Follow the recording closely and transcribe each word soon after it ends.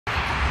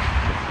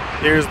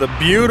Here's the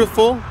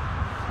beautiful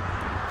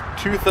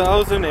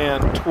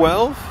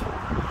 2012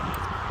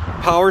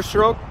 Power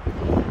Stroke,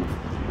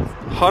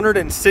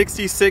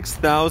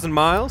 166,000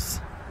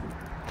 miles.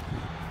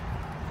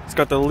 It's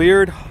got the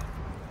Leard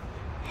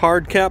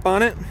hard cap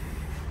on it.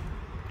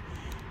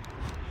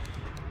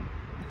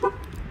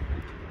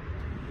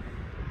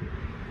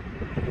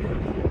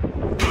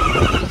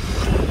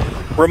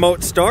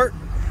 Remote start,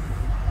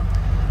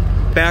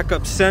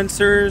 backup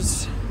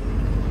sensors,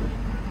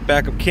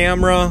 backup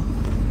camera,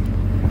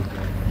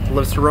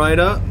 lifts right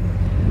up,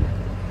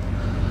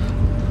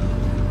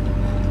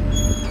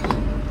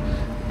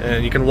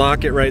 and you can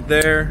lock it right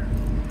there.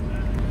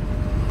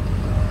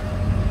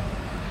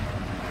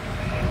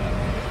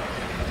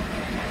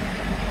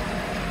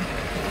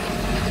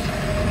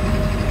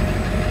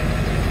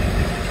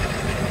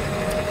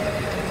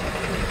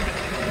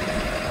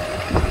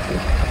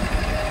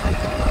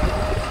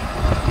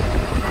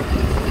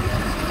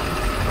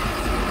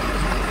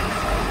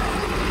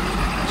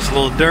 Just a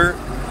little dirt.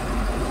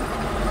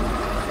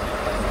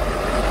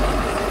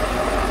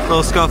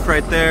 Little scuff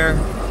right there.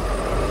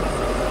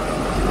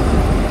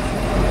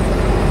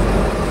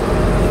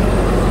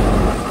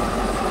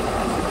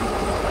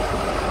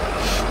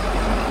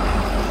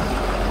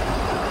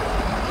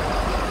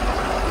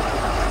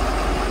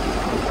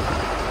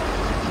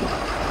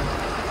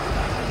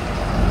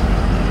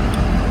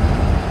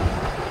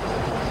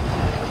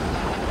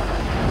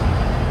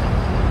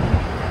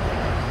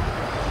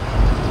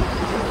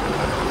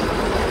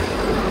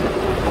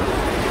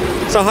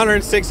 It's a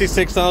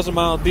 166,000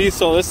 mile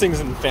diesel. This thing's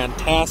in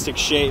fantastic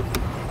shape.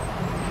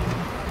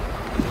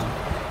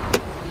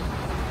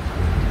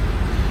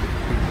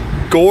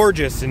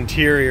 Gorgeous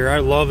interior. I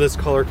love this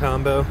color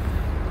combo.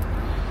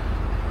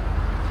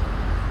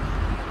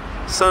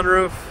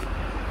 Sunroof.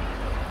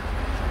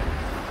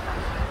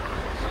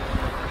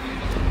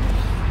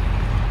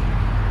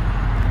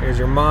 Here's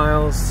your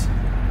miles.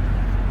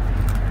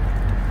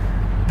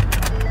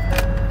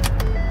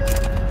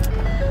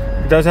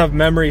 Does have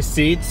memory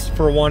seats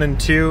for 1 and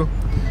 2.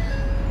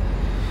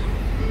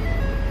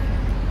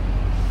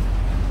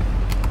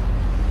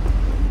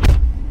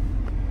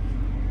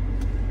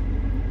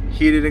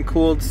 Heated and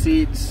cooled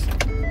seats.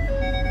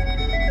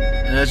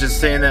 And that's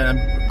just saying that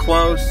I'm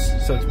close,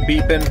 so it's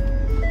beeping.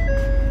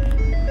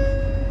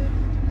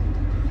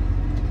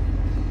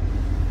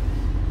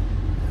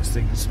 This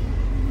thing's,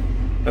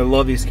 I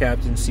love these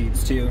captain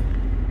seats too.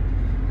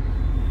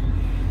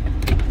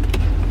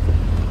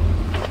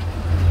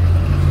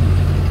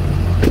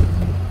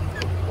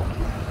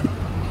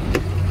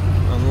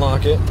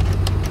 Unlock it.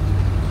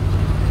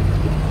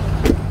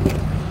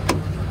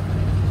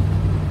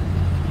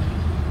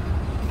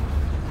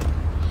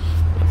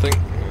 I think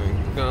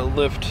I'm gonna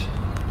lift.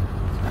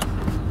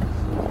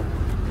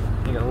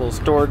 You got a little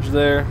storage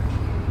there.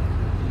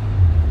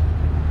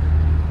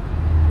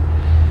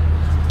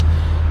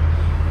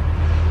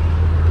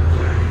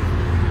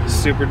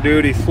 Super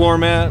Duty floor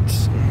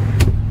mats.